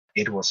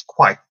it was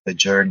quite the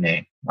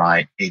journey,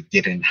 right? It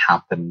didn't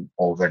happen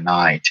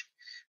overnight.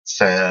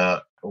 So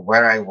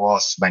where I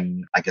was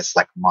when I guess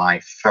like my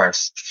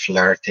first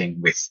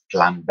flirting with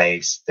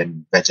plant-based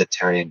and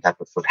vegetarian type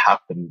of food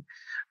happened,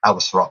 I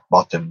was rock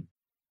bottom.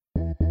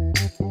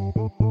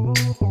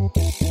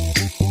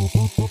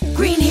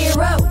 Green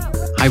Hero.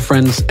 Hi,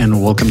 friends,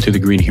 and welcome to the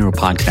Green Hero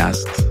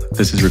podcast.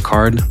 This is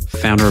Ricard,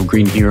 founder of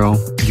Green Hero,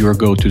 your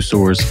go-to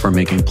source for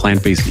making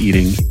plant-based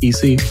eating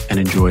easy and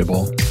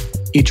enjoyable.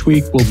 Each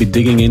week, we'll be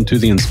digging into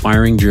the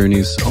inspiring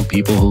journeys of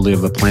people who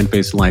live a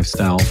plant-based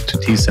lifestyle to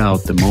tease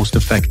out the most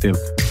effective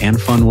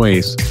and fun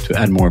ways to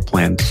add more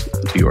plants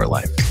into your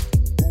life.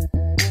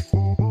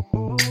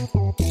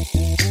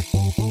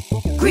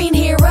 Green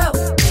Hero.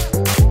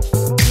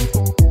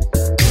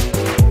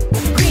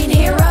 Green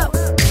Hero.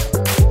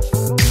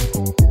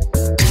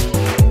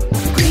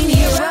 Green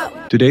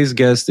Hero. Today's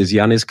guest is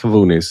Yannis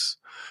Kavounis,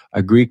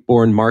 a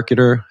Greek-born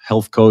marketer,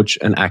 health coach,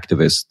 and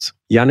activist.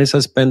 Yannis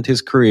has spent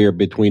his career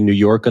between New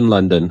York and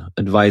London,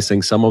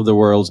 advising some of the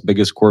world's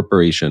biggest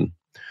corporations.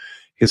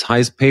 His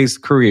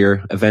high-paced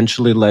career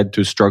eventually led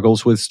to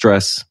struggles with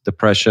stress,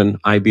 depression,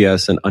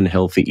 IBS, and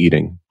unhealthy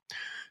eating.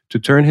 To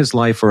turn his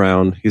life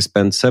around, he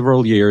spent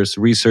several years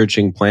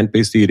researching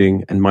plant-based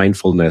eating and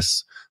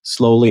mindfulness,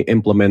 slowly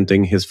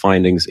implementing his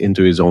findings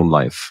into his own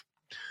life.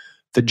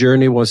 The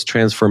journey was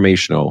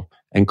transformational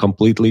and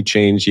completely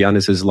changed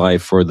Yannis's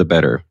life for the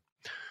better.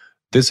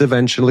 This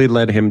eventually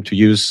led him to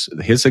use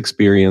his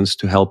experience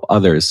to help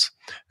others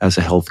as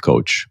a health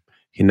coach.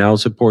 He now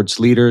supports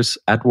leaders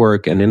at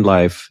work and in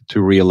life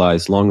to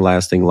realize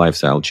long-lasting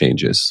lifestyle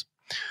changes.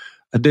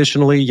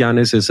 Additionally,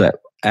 Yannis is an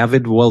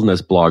avid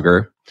wellness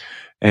blogger,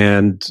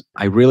 and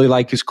I really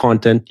like his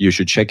content. You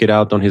should check it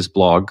out on his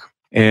blog.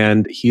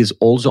 And he is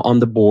also on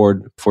the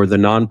board for the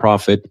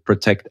nonprofit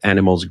Protect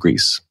Animals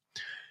Greece.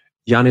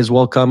 Yannis,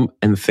 welcome,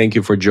 and thank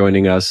you for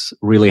joining us.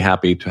 Really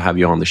happy to have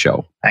you on the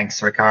show. Thanks,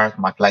 Ricard.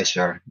 My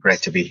pleasure.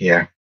 Great to be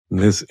here.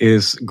 This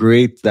is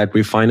great that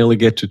we finally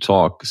get to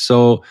talk.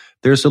 So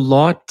there's a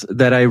lot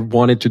that I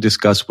wanted to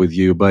discuss with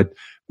you, but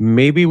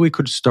maybe we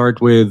could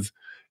start with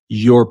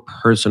your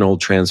personal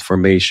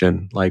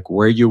transformation, like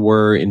where you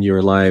were in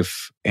your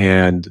life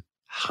and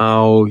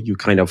how you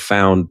kind of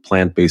found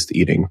plant-based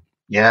eating.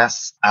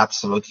 Yes,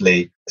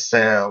 absolutely.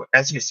 So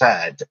as you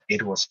said,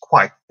 it was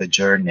quite the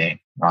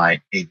journey,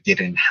 right? It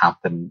didn't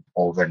happen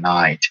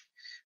overnight.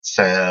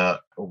 So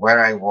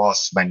where I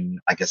was when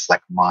I guess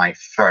like my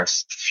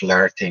first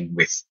flirting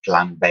with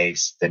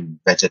plant-based and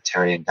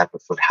vegetarian type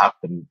of food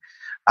happened,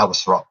 I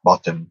was rock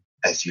bottom,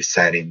 as you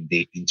said in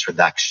the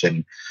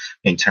introduction,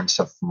 in terms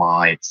of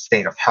my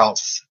state of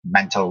health,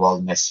 mental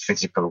wellness,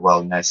 physical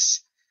wellness,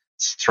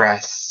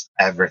 stress,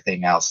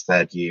 everything else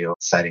that you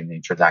said in the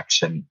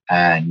introduction.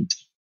 And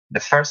the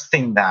first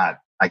thing that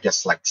I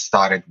guess like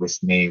started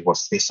with me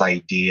was this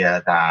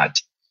idea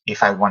that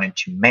if I wanted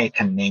to make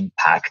an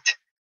impact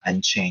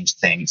and change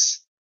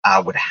things, I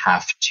would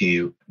have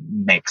to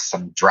make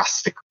some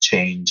drastic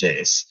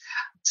changes,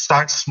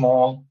 start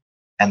small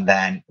and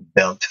then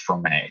build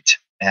from it.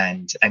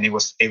 And it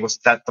was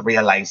that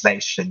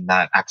realization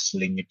that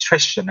actually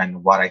nutrition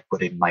and what I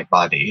put in my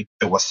body,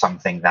 it was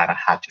something that I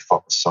had to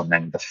focus on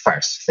and the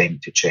first thing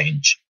to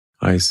change.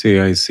 I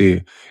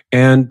see.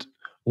 And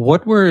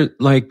what were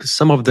like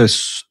some of the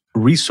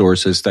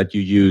resources that you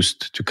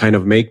used to kind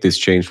of make this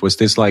change? Was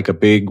this like a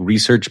big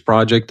research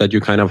project that you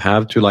kind of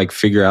have to like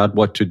figure out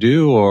what to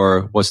do?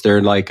 Or was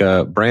there like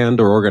a brand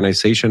or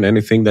organization,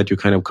 anything that you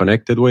kind of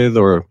connected with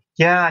or?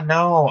 Yeah,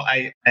 no,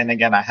 I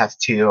have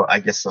to, I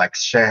guess, like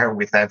share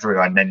with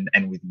everyone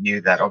and with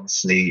you that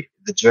obviously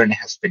the journey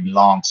has been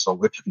long. So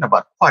we're talking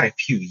about quite a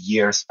few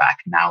years back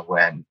now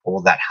when all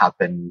that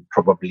happened,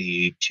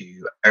 probably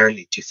to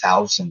early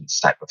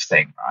 2000s type of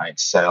thing, right?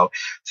 So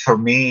for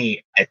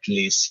me, at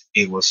least,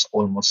 it was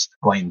almost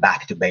going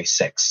back to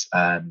basics.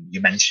 You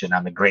mentioned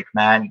I'm a Greek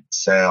man,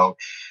 so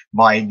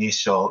my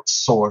initial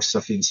source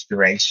of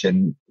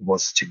inspiration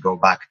was to go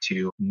back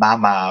to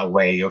mama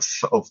way of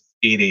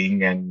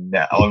eating and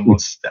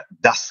almost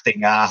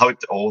dusting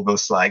out all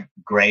those like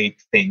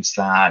great things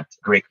that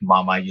Greek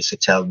mama used to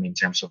tell me in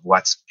terms of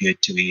what's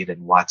good to eat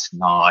and what's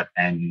not.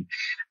 And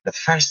the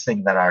first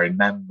thing that I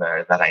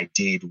remember that I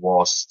did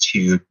was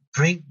to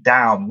bring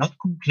down, not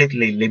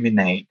completely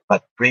eliminate,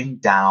 but bring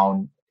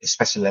down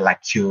especially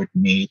like cured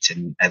meat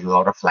and a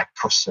lot of like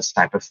processed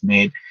type of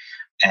meat,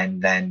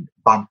 and then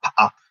bump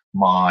up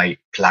my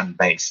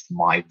plant-based,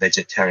 my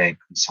vegetarian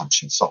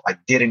consumption. So I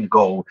didn't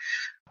go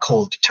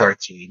cold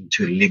turkey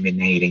into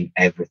eliminating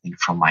everything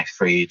from my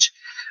fridge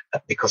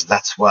because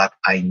that's what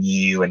I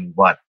knew and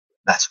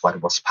that's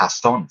what was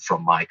passed on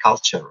from my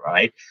culture,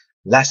 right?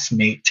 Less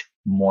meat,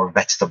 more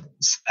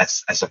vegetables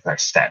as a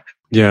first step.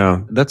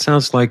 Yeah, that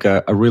sounds like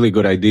a really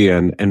good idea.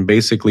 And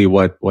basically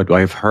what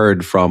I've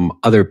heard from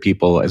other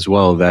people as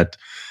well, that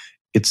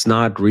it's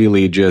not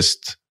really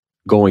just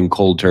going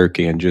cold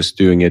turkey and just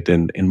doing it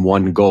in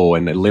one go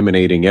and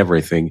eliminating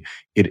everything.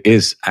 It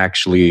is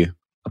actually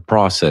a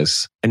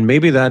process. And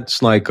maybe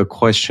that's like a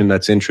question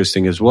that's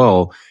interesting as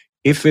well.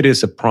 if it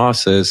is a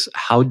process,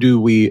 how do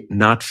we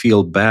not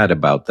feel bad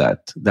about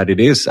that? That it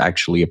is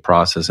actually a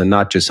process and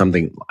not just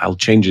something, I'll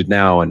change it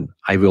now and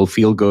I will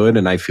feel good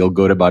and I feel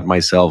good about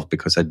myself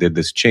because I did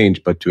this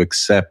change, but to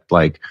accept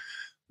like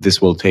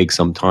this will take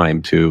some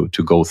time to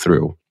go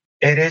through.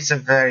 It is a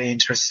very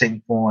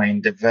interesting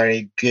point, a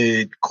very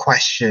good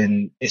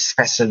question,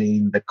 especially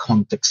in the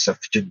context of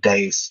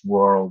today's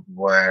world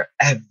where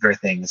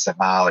everything is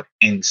about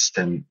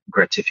instant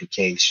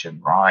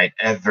gratification, right?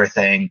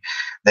 Everything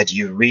that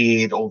you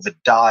read, all the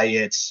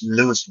diets,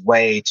 lose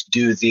weight,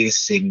 do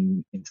this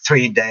in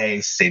 3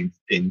 days,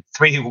 in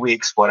 3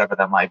 weeks, whatever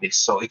that might be.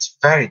 So it's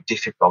very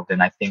difficult.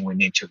 And I think we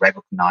need to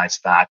recognize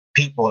that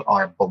people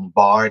are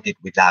bombarded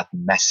with that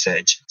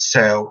message.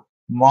 So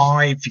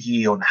my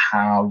view on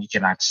how you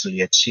can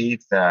actually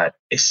achieve that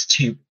is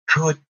to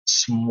put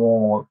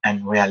small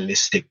and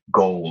realistic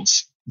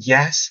goals.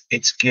 Yes,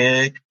 it's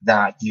good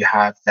that you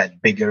have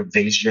that bigger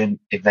vision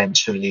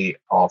eventually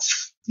of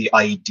the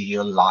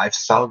ideal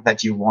lifestyle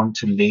that you want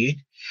to lead.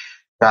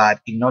 But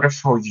in order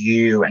for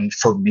you and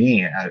for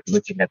me,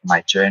 looking at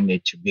my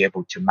journey to be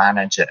able to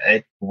manage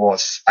it,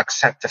 was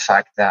accept the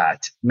fact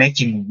that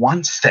making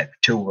one step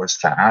towards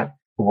that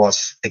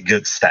was a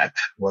good step,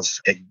 was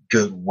a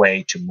good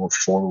way to move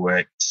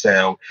forward.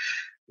 So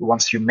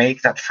once you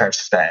make that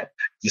first step,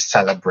 you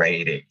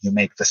celebrate it. You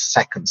make the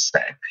second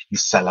step, you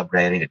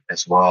celebrate it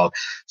as well.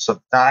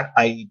 So that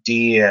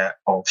idea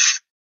of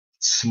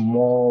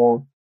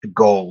small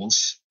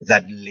goals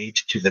that lead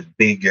to the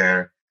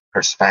bigger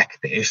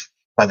perspective,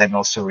 but then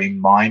also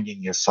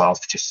reminding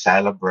yourself to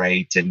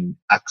celebrate and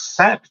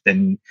accept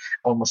and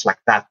almost like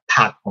that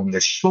pat on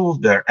the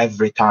shoulder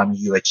every time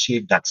you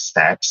achieve that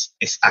steps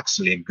is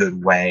actually a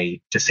good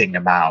way to think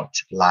about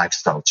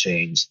lifestyle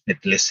change.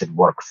 At least it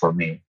worked for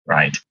me,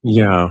 right?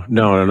 Yeah,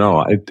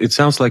 no. It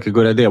sounds like a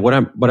good idea.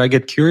 What I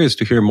get curious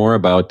to hear more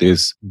about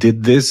is,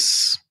 did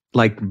this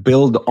like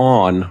build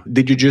on?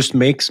 Did you just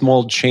make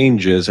small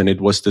changes and it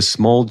was the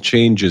small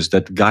changes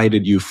that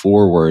guided you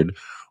forward?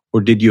 Or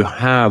did you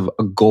have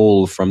a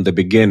goal from the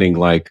beginning?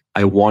 Like,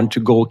 I want to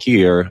go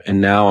here and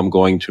now I'm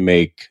going to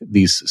make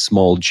these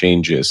small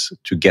changes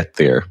to get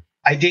there.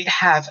 I did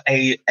have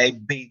a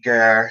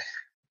bigger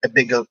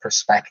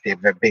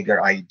perspective, a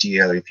bigger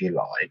ideal, if you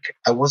like.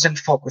 I wasn't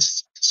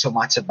focused so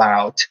much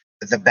about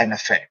the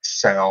benefits.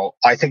 So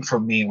I think for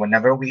me,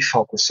 whenever we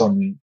focus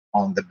on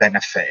the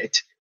benefit,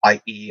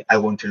 i.e., I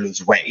want to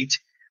lose weight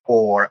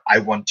or I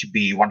want to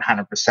be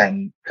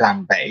 100%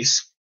 plant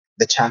based,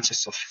 the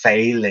chances of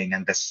failing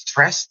and the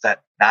stress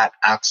that that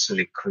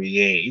actually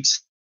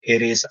creates,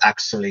 it is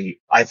actually,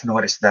 I've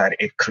noticed that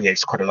it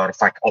creates quite a lot of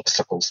like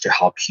obstacles to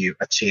help you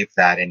achieve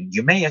that. And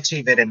you may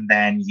achieve it and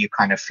then you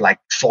kind of like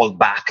fall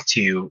back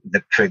to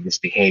the previous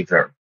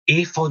behavior.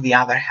 If, on the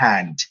other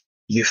hand,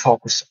 you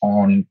focus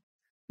on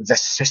the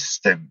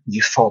system,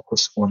 you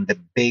focus on the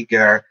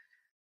bigger,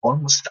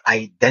 almost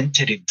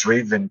identity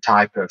driven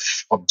type of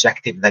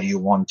objective that you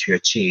want to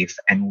achieve.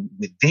 And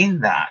within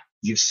that,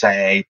 you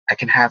say, I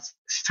can have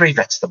 3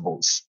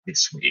 vegetables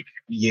this week.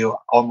 You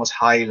almost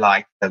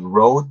highlight the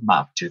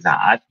roadmap to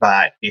that,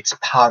 but it's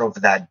part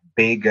of that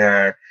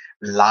bigger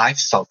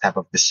lifestyle type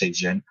of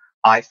decision.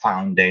 I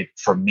found it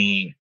for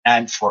me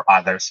and for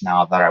others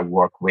now that I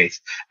work with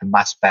a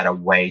much better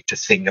way to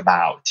think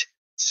about.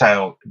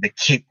 So the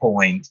key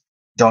point,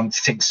 don't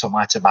think so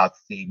much about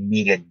the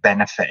immediate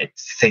benefit.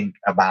 Think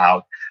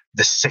about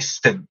the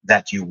system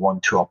that you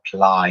want to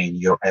apply in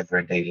your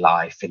everyday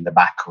life in the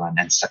background,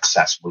 and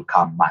success will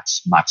come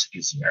much, much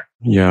easier.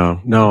 Yeah,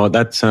 no,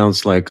 that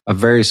sounds like a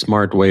very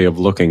smart way of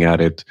looking at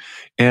it.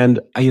 And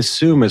I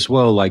assume as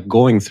well, like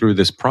going through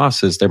this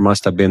process, there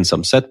must have been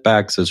some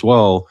setbacks as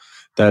well,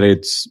 that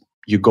it's,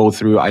 you go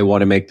through, I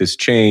want to make this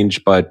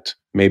change, but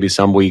maybe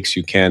some weeks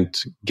you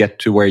can't get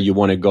to where you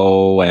want to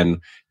go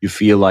and you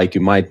feel like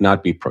you might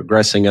not be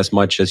progressing as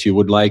much as you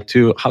would like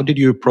to. How did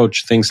you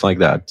approach things like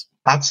that?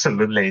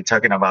 Absolutely.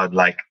 Talking about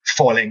like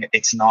falling,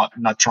 it's not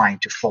trying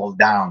to fall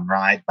down,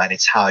 right? But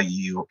it's how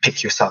you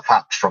pick yourself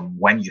up from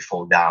when you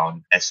fall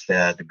down, as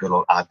the good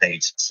old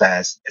adage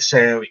says.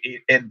 So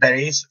there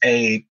is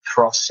a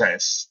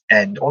process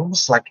and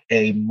almost like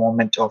a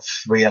moment of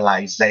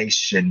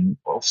realization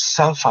of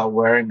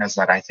self-awareness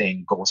that I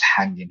think goes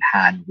hand in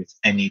hand with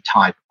any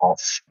type of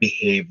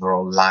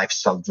behavioral,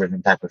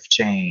 lifestyle-driven type of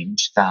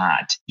change,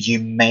 that you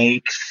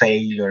make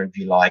failure, if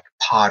you like,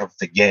 part of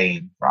the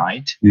game,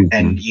 right?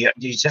 And you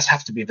just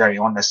have to be very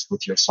honest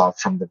with yourself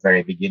from the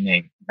very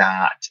beginning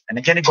that, and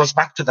again, it goes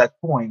back to that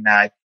point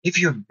that if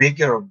your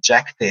bigger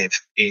objective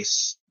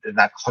is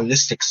that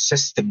holistic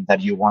system that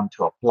you want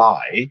to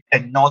apply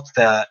and not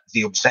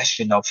the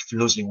obsession of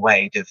losing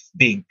weight, of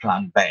being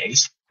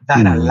plant-based,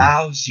 that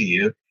allows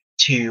you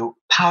to,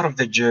 part of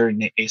the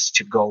journey is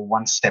to go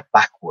one step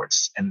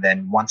backwards and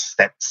then one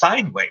step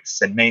sideways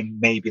and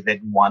maybe then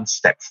one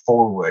step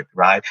forward,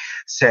 right?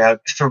 So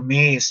for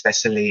me,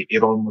 especially,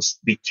 it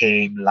almost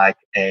became like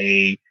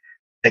a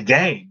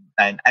game.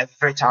 And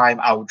every time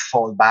I would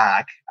fall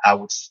back, I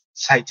would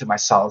say to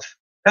myself,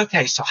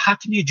 okay, so how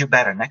can you do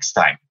better next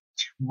time?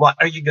 what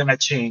are you going to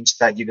change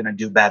that you're going to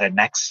do better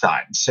next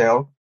time?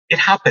 So it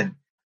happened.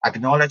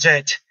 Acknowledge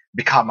it,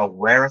 become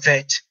aware of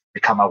it,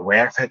 become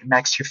aware of it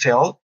makes you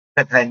feel,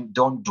 but then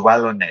don't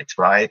dwell on it,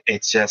 right?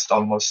 It's just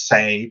almost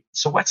say,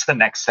 so what's the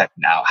next step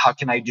now? How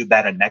can I do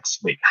better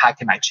next week? How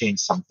can I change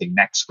something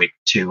next week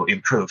to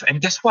improve?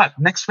 And guess what?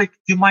 Next week,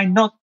 you might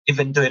not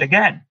even do it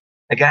again.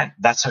 Again,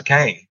 that's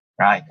okay,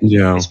 right?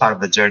 Yeah. It's part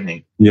of the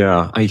journey.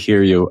 Yeah, I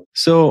hear you.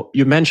 So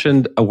you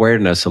mentioned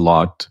awareness a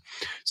lot.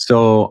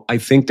 So I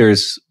think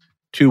there's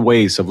two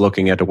ways of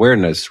looking at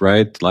awareness,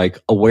 right? Like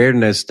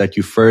awareness that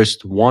you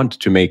first want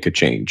to make a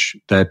change,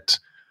 that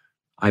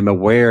I'm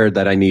aware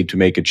that I need to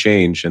make a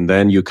change. And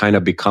then you kind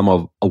of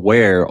become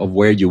aware of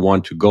where you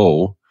want to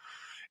go.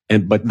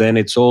 But then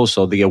it's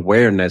also the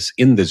awareness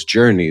in this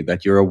journey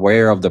that you're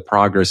aware of the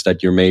progress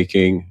that you're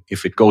making,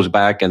 if it goes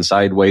back and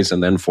sideways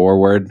and then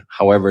forward,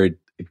 however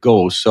it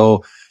goes.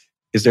 So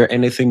is there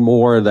anything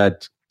more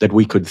that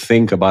we could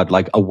think about,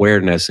 like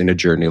awareness in a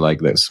journey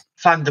like this?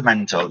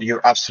 Fundamental.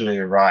 You're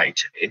absolutely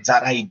right. It's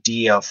that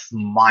idea of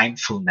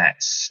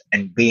mindfulness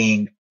and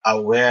being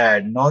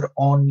aware, not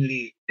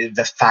only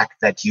the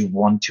fact that you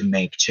want to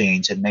make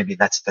change, and maybe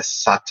that's the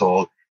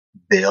subtle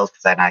build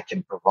that I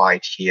can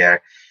provide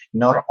here,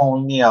 not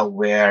only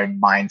aware and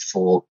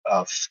mindful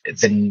of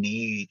the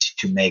need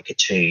to make a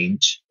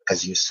change,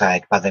 as you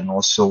said, but then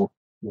also,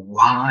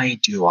 why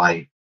do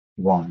I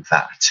want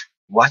that?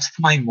 What's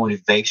my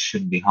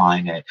motivation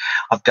behind it?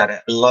 I've got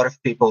a lot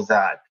of people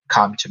that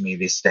come to me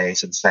these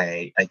days and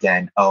say,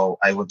 again, oh,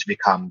 I want to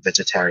become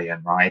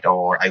vegetarian, right?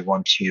 Or I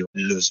want to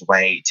lose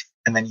weight.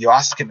 And then you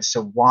ask him,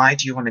 so why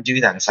do you want to do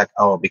that? It's like,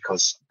 oh,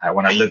 because I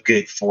want to look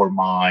good for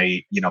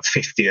my,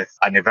 50th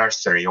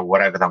anniversary or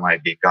whatever that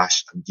might be.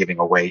 Gosh, I'm giving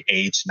away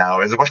age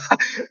now as well,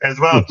 as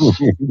well.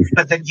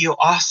 But then you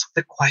ask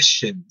the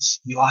questions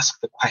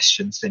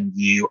and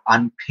you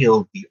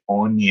unpeel the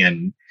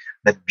onion,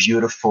 that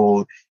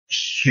beautiful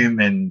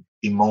human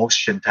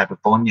emotion type of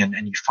onion,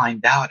 and you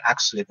find out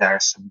actually there are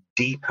some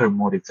deeper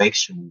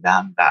motivation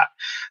than that.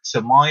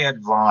 So my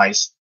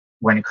advice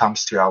when it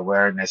comes to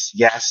awareness,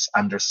 yes,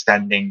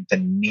 understanding the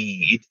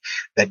need,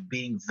 but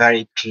being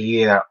very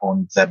clear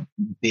on the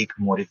big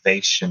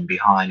motivation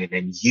behind it.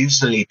 And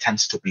usually it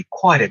tends to be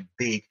quite a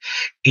big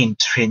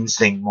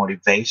intrinsic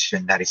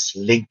motivation that is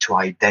linked to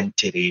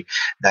identity,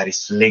 that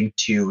is linked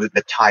to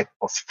the type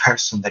of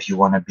person that you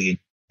want to be.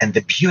 And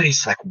the beauty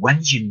is like when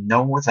you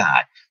know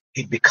that,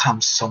 it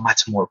becomes so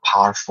much more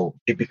powerful.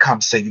 It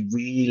becomes a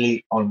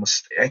really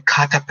almost a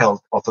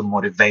catapult of a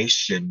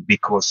motivation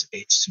because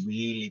it's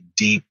really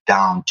deep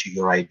down to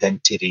your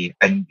identity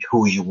and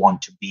who you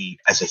want to be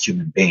as a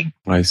human being.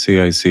 I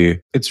see.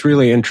 It's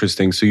really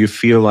interesting. So you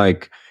feel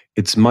like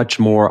it's much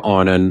more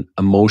on an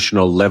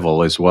emotional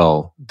level as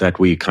well that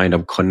we kind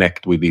of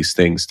connect with these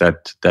things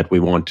that we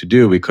want to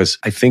do. Because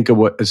I think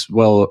as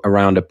well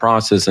around a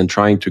process and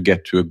trying to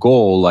get to a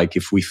goal, like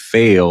if we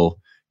fail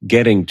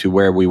getting to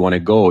where we want to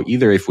go,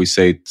 either if we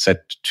set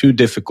too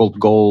difficult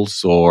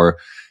goals or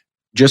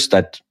just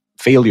that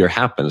failure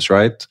happens,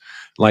 right?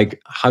 Like,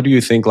 how do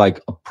you think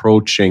like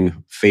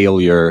approaching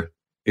failure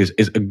is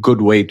a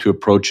good way to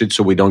approach it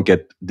so we don't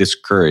get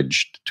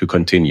discouraged to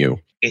continue?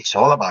 It's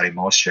all about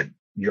emotion.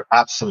 You're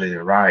absolutely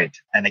right.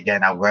 And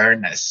again,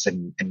 awareness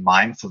and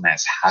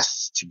mindfulness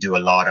has to do a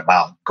lot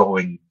about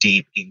going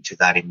deep into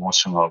that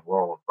emotional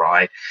world,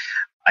 right?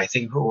 I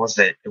think who was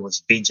it? It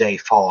was BJ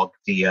Fogg,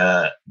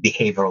 the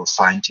behavioral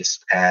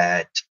scientist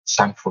at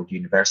Stanford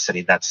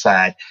University, that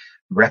said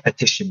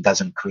repetition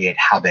doesn't create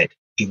habit,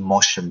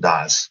 emotion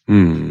does.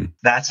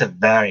 That's a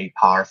very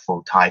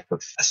powerful type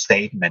of a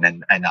statement.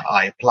 And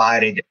I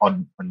applied it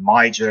on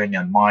my journey,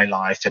 on my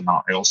life, and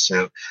I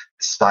also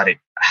started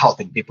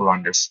helping people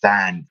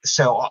understand.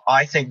 So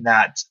I think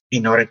that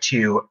in order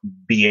to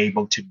be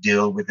able to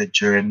deal with the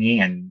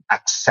journey and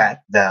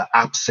accept the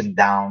ups and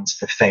downs,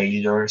 the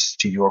failures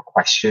to your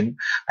question,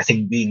 I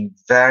think being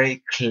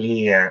very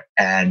clear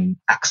and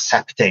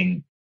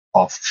accepting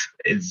of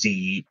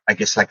the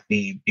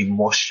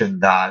emotion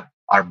that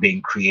are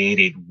being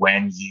created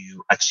when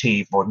you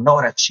achieve or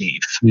not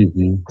achieve.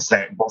 Because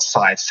both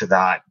sides to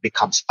that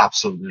becomes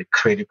absolutely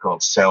critical.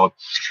 So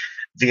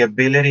the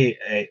ability,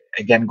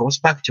 again, goes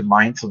back to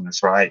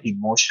mindfulness, right?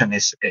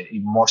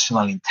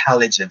 Emotional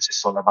intelligence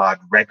is all about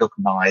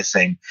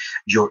recognizing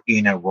your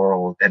inner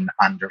world and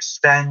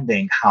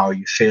understanding how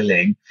you're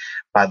feeling,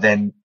 but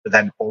then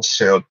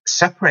also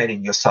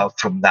separating yourself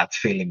from that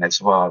feeling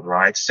as well,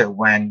 right? So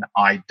when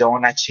I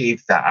don't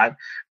achieve that,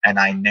 and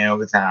I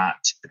know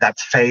that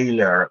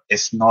failure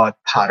is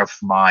not part of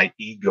my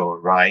ego,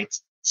 right?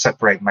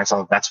 Separate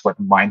myself. That's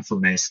what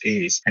mindfulness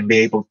is, and be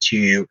able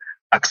to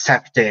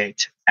accept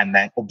it and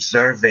then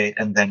observe it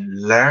and then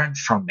learn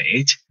from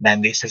it,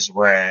 then this is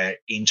where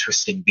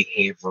interesting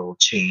behavioral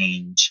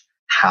change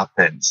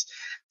happens.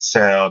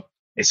 So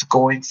it's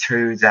going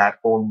through that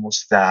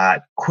almost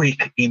that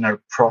quick inner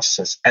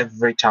process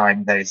every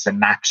time there is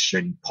an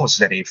action,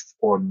 positive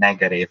or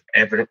negative,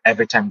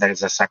 every time there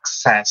is a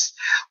success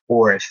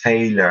or a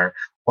failure,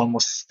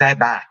 almost step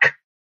back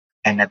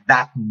and at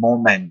that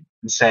moment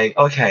say,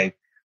 okay,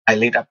 I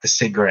lit up the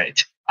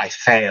cigarette. I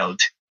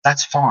failed.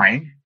 That's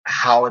fine.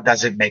 How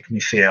does it make me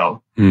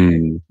feel?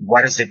 Mm.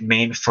 What does it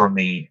mean for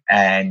me?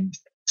 And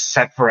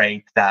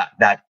separate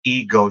that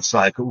ego. It's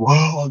like,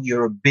 whoa,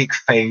 you're a big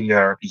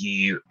failure.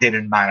 You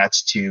didn't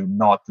manage to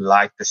not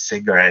light the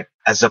cigarette,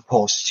 as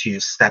opposed to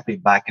stepping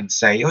back and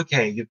say,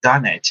 okay, you've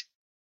done it.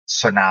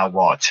 So now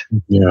what?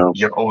 Yeah.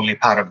 You're only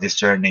part of this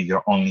journey.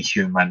 You're only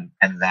human.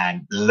 And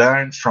then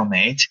learn from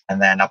it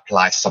and then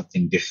apply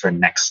something different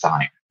next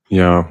time.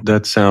 Yeah,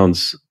 that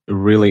sounds a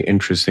really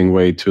interesting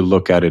way to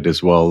look at it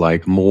as well.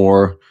 Like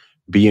more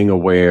being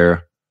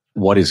aware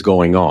what is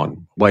going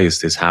on. Why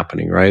is this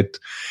happening, right?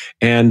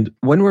 And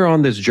when we're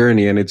on this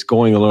journey and it's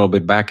going a little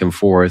bit back and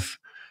forth,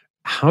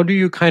 how do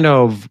you kind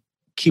of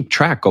keep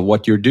track of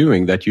what you're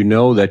doing, that you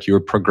know that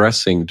you're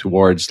progressing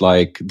towards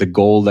like the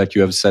goal that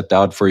you have set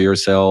out for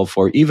yourself,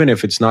 or even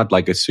if it's not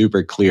like a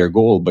super clear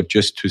goal, but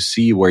just to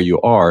see where you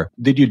are?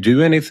 Did you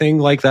do anything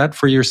like that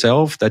for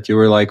yourself, that you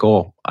were like,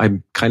 oh, I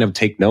kind of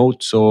take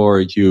notes,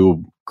 or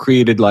you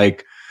created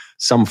like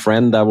some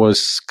friend that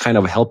was kind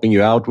of helping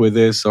you out with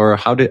this, or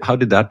how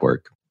did that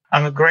work?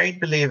 I'm a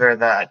great believer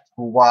that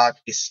what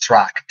is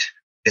tracked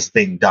is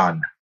being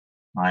done.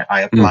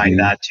 I apply Hmm.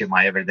 that to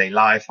my everyday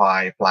life.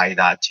 I apply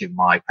that to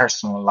my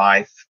personal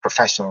life,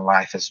 professional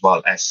life, as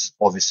well as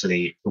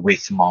obviously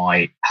with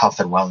my health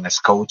and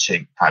wellness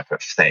coaching type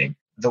of thing.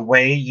 The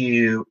way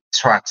you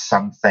track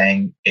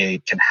something,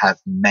 it can have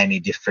many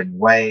different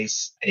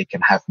ways. It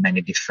can have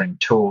many different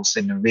tools,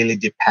 and it really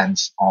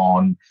depends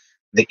on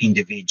the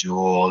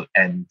individual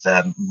and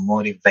the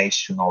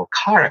motivational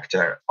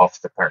character of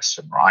the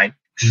person, right?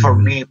 For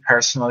Hmm. me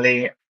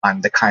personally,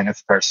 I'm the kind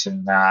of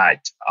person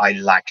that I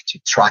like to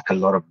track a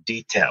lot of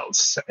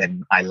details,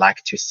 and I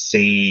like to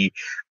see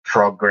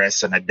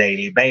progress on a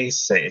daily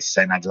basis,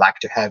 and I'd like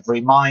to have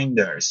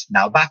reminders.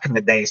 Now, back in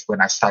the days when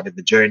I started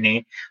the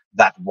journey,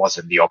 that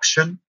wasn't the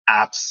option.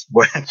 Apps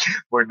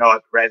were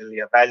not readily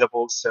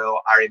available. So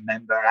I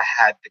remember I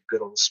had the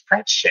good old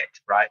spreadsheet,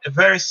 right? A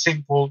very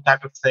simple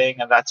type of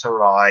thing, and that's all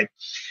right.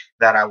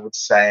 That I would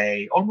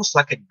say almost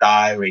like a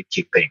diary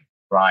keeping,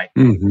 right?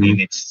 In Hmm.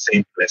 its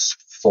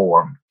simplest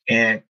form.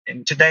 And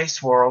in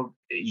today's world,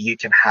 you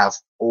can have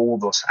all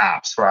those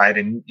apps, right?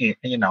 And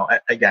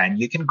again,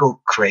 you can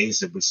go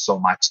crazy with so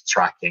much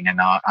tracking, and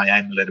I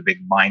am a little bit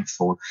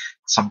mindful.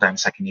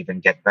 Sometimes I can even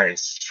get very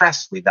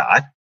stressed with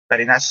that.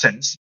 But in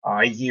essence,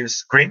 I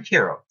use Green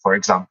Hero, for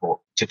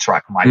example, to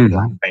track my Hmm.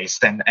 plant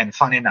based. And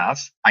fun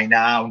enough, I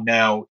now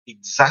know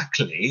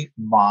exactly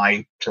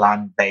my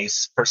plant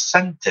based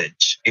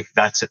percentage, if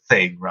that's a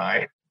thing,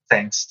 right?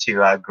 Thanks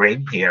to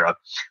Green Hero,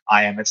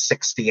 I am at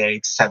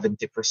 68,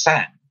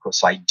 70%,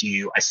 because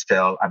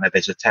I'm a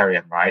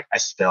vegetarian, right? I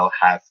still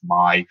have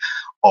my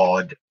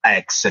odd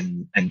eggs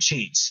and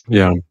cheese.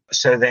 Yeah.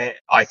 So that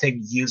I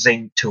think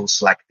using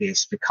tools like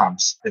this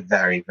becomes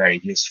very, very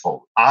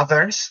useful.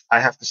 Others,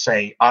 I have to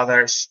say,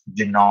 others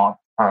do not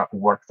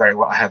work very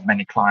well. I have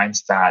many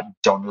clients that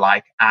don't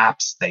like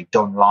apps. They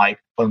don't like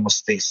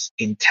almost this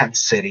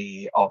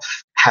intensity of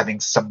having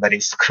somebody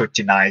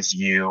scrutinize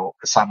you.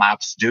 Some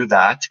apps do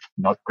that.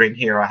 Not Green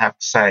Hero, I have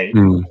to say.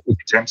 Mm. In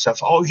terms of,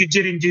 oh, you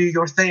didn't do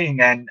your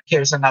thing, and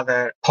here's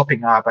another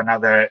popping up,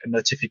 another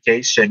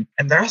notification.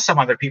 And there are some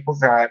other people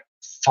that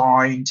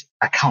find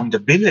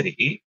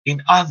accountability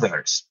in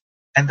others.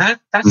 And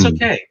that's Mm.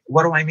 okay.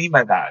 What do I mean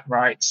by that?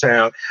 Right.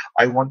 So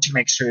I want to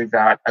make sure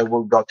that I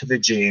will go to the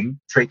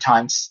gym 3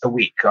 times a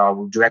week. I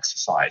will do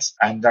exercise.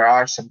 And there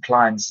are some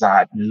clients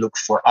that look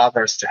for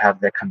others to have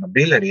the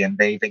accountability, and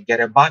they get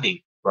a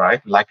buddy,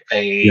 right? Like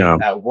Yeah.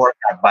 a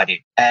workout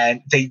buddy.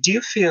 And they do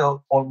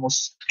feel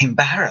almost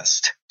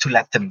embarrassed to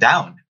let them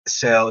down.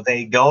 So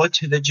they go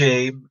to the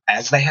gym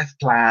as they have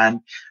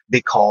planned,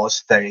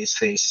 because there is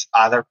this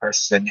other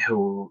person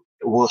who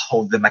will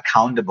hold them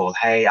accountable.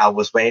 Hey, I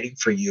was waiting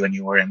for you and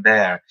you weren't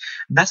there.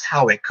 And that's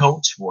how a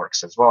coach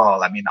works as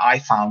well. I mean, I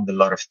found a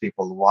lot of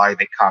people why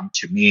they come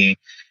to me.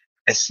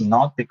 It's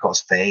not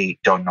because they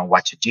don't know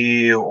what to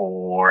do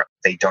or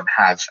they don't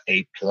have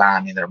a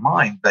plan in their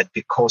mind, but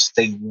because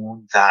they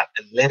want that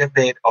a little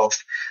bit of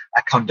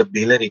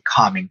accountability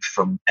coming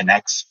from an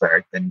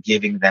expert and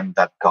giving them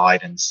that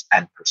guidance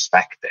and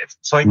perspective.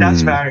 So it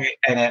does Mm. vary,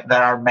 and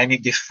there are many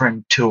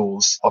different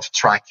tools of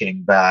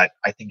tracking, but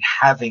I think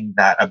having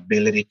that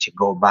ability to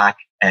go back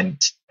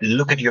and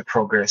look at your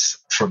progress,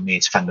 for me,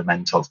 is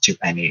fundamental to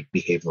any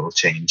behavioral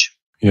change.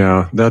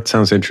 Yeah, that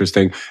sounds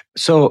interesting.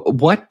 So,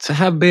 what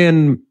have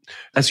been,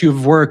 as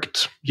you've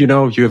worked, you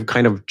have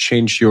kind of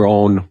changed your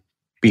own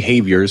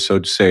behavior, so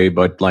to say,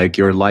 but like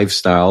your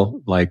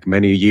lifestyle, like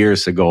many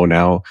years ago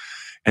now,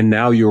 and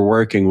now you're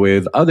working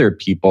with other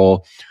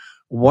people.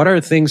 What are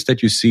things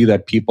that you see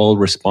that people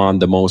respond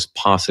the most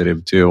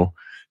positive to?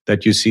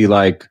 That you see,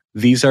 like,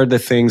 these are the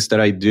things that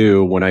I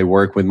do when I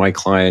work with my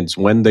clients,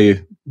 when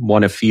they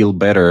want to feel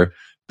better,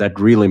 that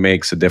really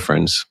makes a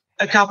difference.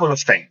 A couple of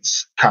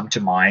things come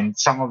to mind.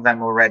 Some of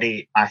them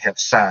already I have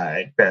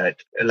said, but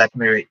let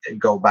me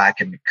go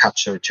back and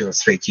capture 2 or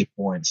 3 key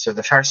points. So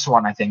the first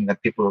one, I think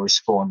that people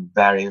respond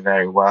very,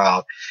 very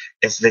well,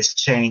 is this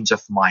change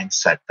of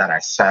mindset that I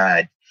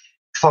said.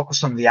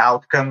 focus on the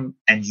outcome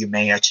and you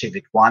may achieve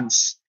it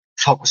once.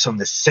 Focus on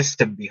the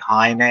system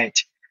behind it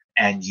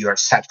and you're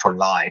set for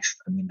life.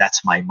 I mean,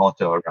 that's my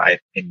motto,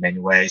 right? In many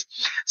ways.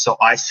 So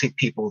I see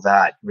people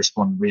that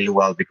respond really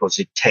well because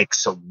it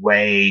takes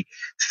away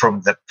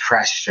from the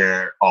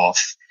pressure of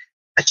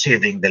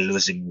achieving the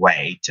losing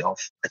weight, of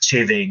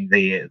achieving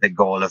the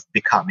goal of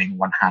becoming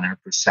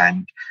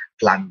 100%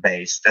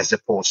 plant-based, as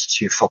opposed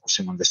to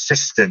focusing on the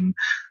system.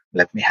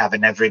 Let me have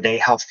an everyday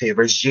healthy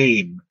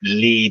regime,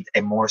 lead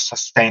a more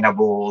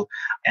sustainable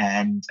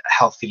and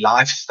healthy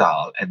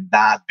lifestyle. And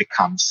that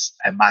becomes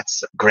a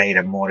much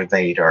greater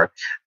motivator.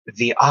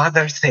 The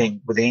other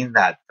thing within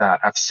that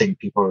I've seen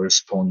people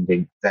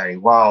responding very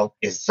well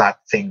is that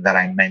thing that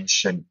I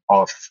mentioned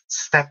of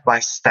step by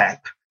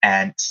step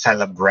and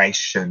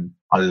celebration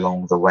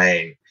along the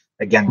way.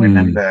 Again,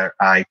 remember,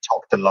 I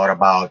talked a lot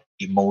about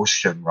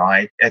emotion,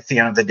 right? At the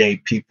end of the day,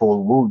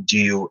 people will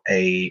do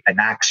an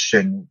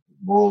action,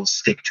 will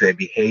stick to a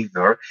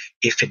behavior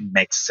if it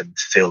makes them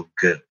feel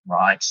good,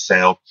 right?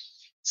 So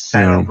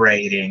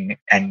celebrating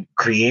and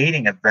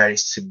creating a very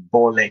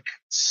symbolic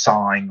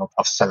sign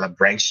of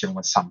celebration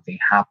when something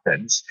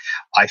happens.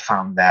 I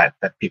found that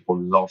people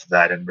love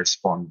that and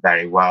respond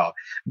very well.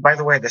 By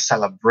the way, the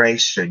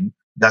celebration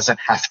doesn't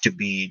have to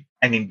be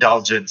an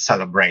indulgent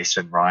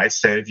celebration, right?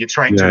 So if you're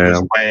trying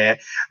to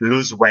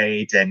lose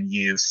weight and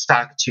you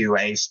stuck to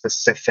a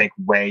specific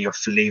way of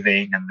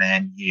living and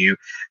then you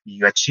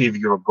achieve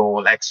your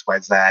goal X, Y,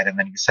 Z, and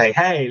then you say,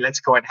 hey,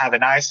 let's go and have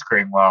an ice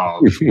cream. Well,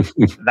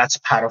 that's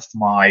part of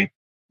my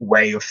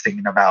way of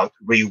thinking about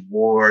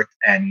reward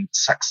and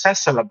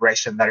success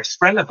celebration that is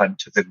relevant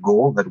to the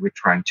goal that we're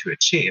trying to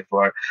achieve.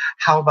 Or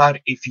how about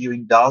if you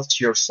indulge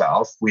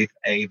yourself with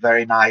a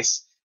very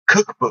nice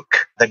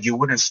cookbook that you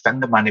wouldn't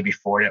spend the money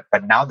before it,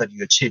 but now that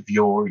you achieve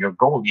your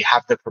goal, you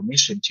have the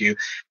permission to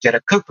get a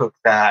cookbook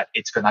that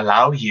it's going to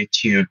allow you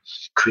to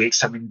create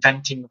some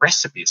inventing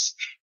recipes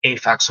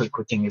if actually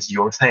cooking is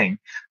your thing.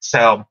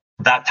 So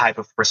that type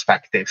of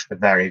perspective,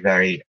 very,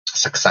 very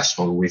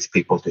successful with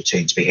people to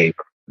change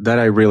behavior. That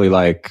I really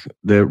like.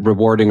 The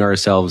rewarding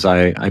ourselves,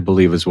 I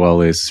believe as well,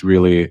 is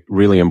really,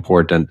 really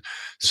important.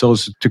 So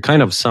to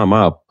kind of sum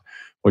up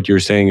what you're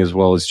saying as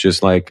well, is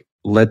just like,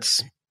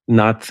 let's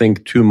not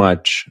think too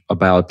much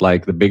about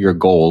like the bigger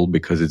goal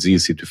because it's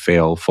easy to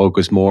fail.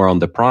 Focus more on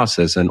the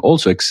process and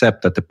also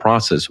accept that the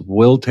process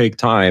will take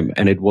time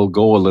and it will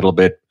go a little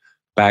bit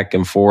back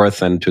and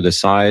forth and to the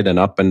side and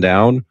up and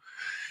down.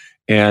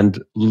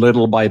 And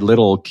little by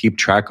little, keep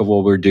track of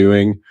what we're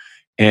doing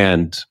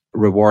and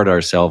reward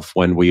ourselves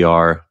when we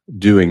are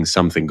doing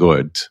something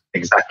good.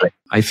 Exactly.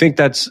 I think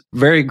that's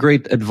very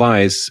great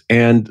advice.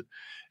 And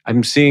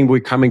I'm seeing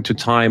we're coming to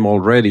time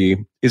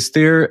already. Is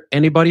there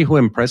anybody who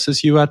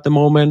impresses you at the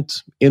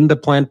moment in the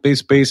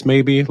plant-based space,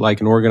 maybe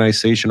like an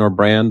organization or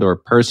brand or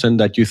person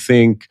that you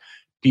think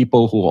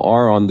people who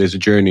are on this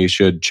journey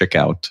should check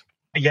out?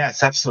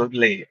 Yes,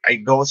 absolutely.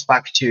 It goes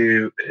back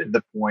to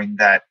the point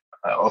that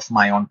of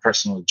my own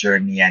personal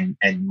journey and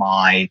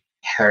my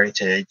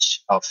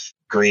heritage of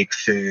Greek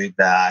food,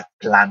 that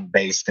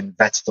plant-based and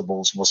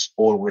vegetables was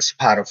always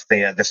part of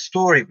the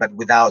story, but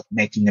without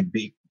making a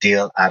big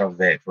deal out of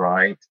it,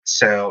 right?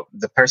 So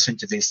the person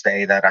to this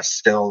day that I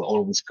still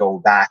always go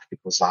back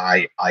because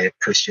I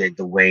appreciate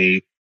the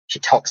way he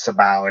talks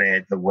about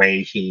it, the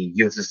way he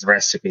uses the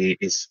recipe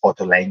is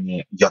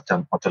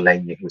Yotam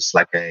Ottolenghi, who's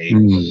like a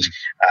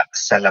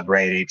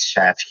celebrated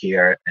chef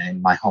here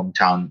in my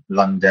hometown,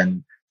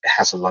 London.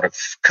 Has a lot of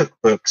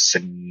cookbooks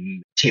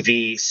and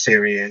TV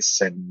series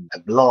and a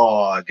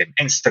blog and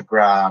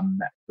Instagram,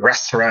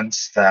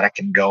 restaurants that I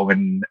can go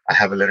and I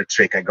have a little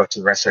trick. I go to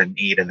the restaurant and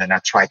eat and then I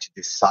try to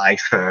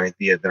decipher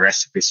the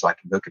recipe so I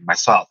can cook it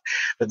myself.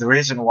 But the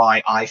reason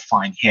why I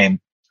find him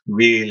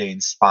really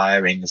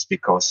inspiring is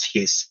because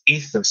his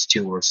ethos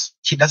towards,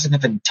 he doesn't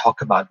even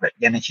talk about that.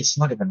 And he's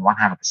not even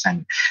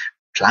 100%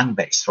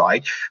 plant-based,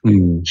 right?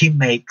 He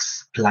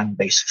makes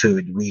plant-based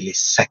food really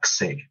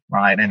sexy,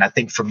 right? And I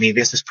think for me,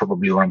 this is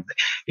probably one of the,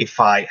 if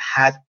I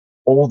had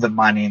all the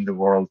money in the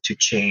world to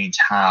change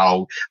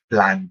how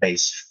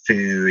plant-based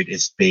food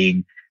is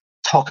being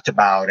talked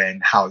about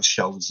and how it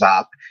shows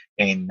up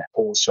in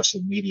all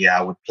social media,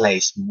 I would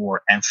place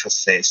more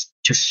emphasis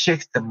to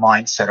shift the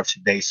mindset of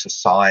today's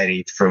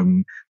society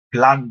from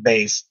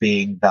plant-based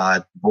being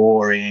that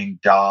boring,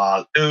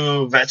 dull,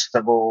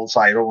 vegetables,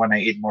 I don't want to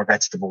eat more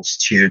vegetables,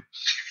 to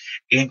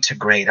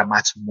integrate a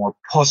much more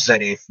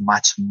positive,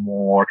 much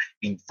more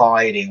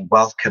inviting,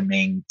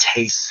 welcoming,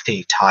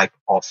 tasty type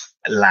of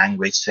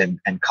language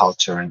and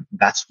culture. And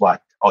that's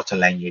what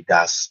Ottolenghi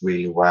does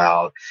really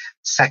well.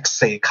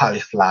 Sexy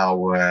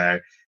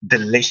cauliflower,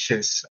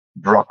 delicious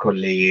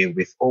broccoli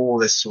with all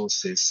the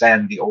sauces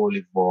and the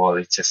olive oil.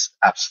 It's just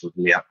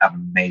absolutely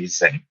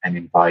amazing and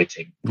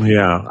inviting.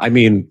 Yeah, I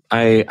mean,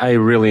 I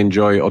really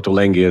enjoy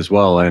Ottolenghi as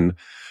well. And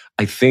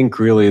I think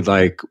really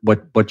like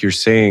what you're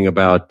saying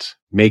about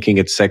making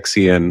it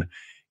sexy and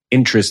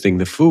interesting,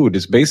 the food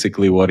is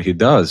basically what he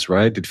does,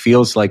 right? It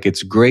feels like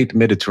it's great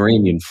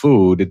Mediterranean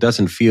food. It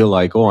doesn't feel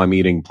like, oh, I'm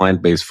eating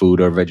plant-based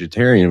food or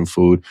vegetarian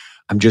food.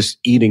 I'm just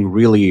eating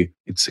really,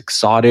 it's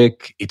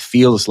exotic. It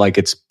feels like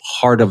it's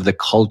part of the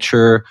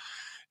culture.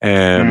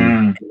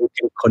 Mm, You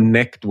can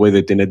connect with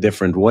it in a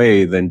different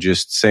way than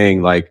just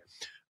saying like,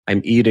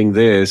 I'm eating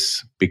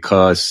this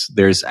because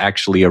there's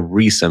actually a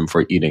reason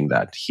for eating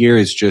that. Here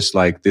is just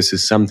like, this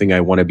is something I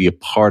want to be a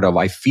part of.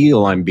 I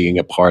feel I'm being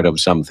a part of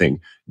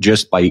something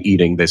just by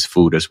eating this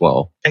food as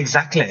well.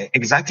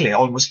 exactly.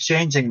 Almost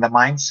changing the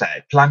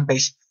mindset.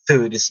 Plant-based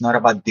food is not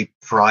about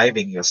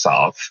depriving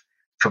yourself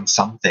from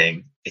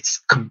something. It's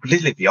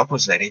completely the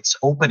opposite. It's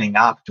opening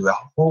up to a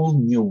whole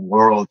new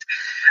world,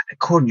 a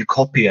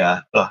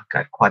cornucopia. Oh,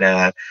 God, quite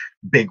a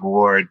big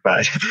word,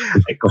 but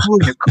a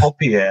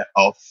cornucopia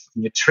of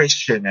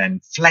nutrition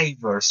and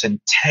flavors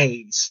and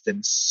taste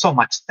and so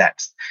much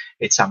depth.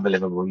 It's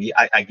unbelievable.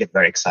 I get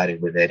very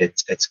excited with it.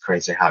 It's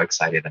crazy how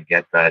excited I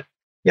get, but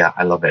yeah,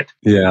 I love it.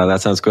 Yeah, that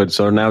sounds good.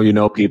 So now you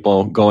know,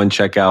 people, go and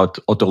check out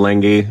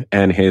Ottolenghi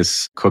and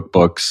his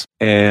cookbooks.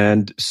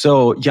 And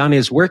so,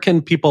 Yannis, where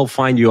can people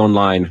find you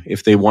online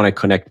if they want to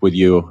connect with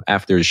you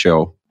after the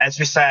show? As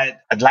you said,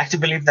 I'd like to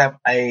believe that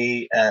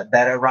I'm a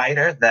better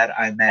writer, that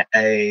I'm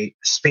a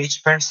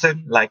speech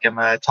person, like I'm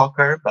a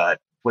talker, but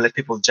we'll let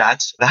people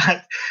judge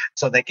that.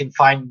 So they can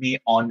find me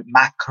on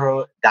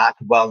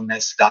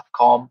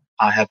macro.wellness.com.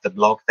 I have the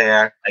blog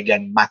there.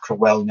 Again, macro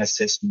wellness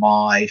is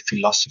my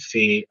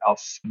philosophy of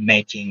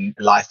making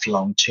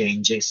lifelong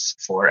changes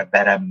for a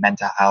better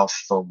mental health,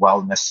 for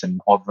wellness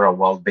and overall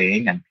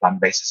well-being, and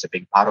plant-based is a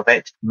big part of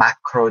it.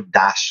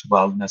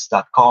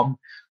 Macro-wellness.com.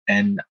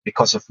 And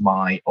because of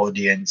my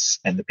audience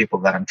and the people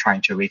that I'm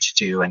trying to reach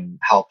to and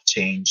help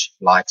change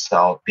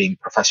lifestyle, being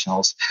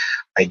professionals,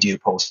 I do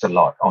post a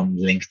lot on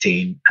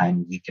LinkedIn,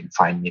 and you can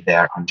find me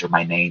there under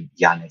my name,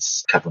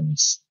 Yannis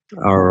Kavounis.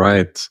 All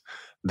right.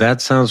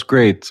 That sounds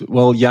great.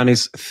 Well,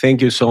 Yannis,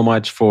 thank you so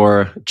much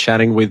for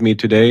chatting with me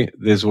today.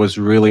 This was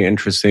really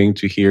interesting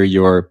to hear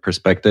your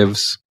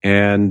perspectives,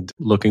 and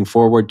looking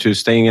forward to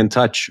staying in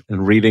touch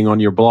and reading on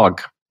your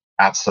blog.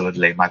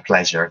 Absolutely. My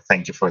pleasure.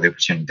 Thank you for the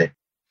opportunity.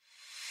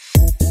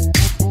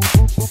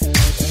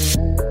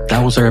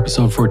 That was our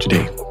episode for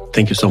today.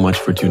 Thank you so much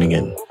for tuning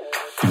in.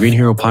 The Green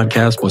Hero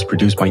podcast was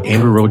produced by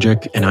Andrew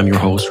Rojek, and I'm your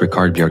host,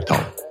 Ricard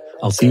Bjergtal.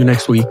 I'll see you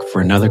next week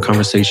for another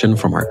conversation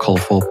from our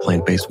colorful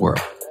plant-based world.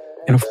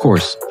 And of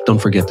course, don't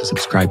forget to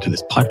subscribe to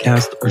this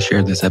podcast or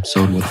share this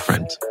episode with a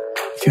friend.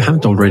 If you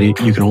haven't already,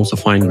 you can also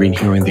find Green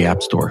Hero in the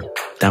App Store.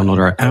 Download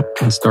our app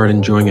and start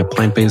enjoying a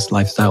plant-based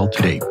lifestyle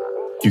today.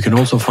 You can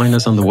also find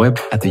us on the web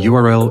at the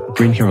URL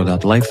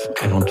greenhero.life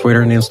and on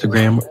Twitter and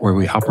Instagram, where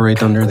we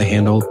operate under the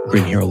handle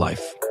Green Hero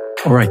Life.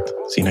 All right,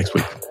 see you next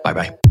week.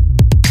 Bye-bye.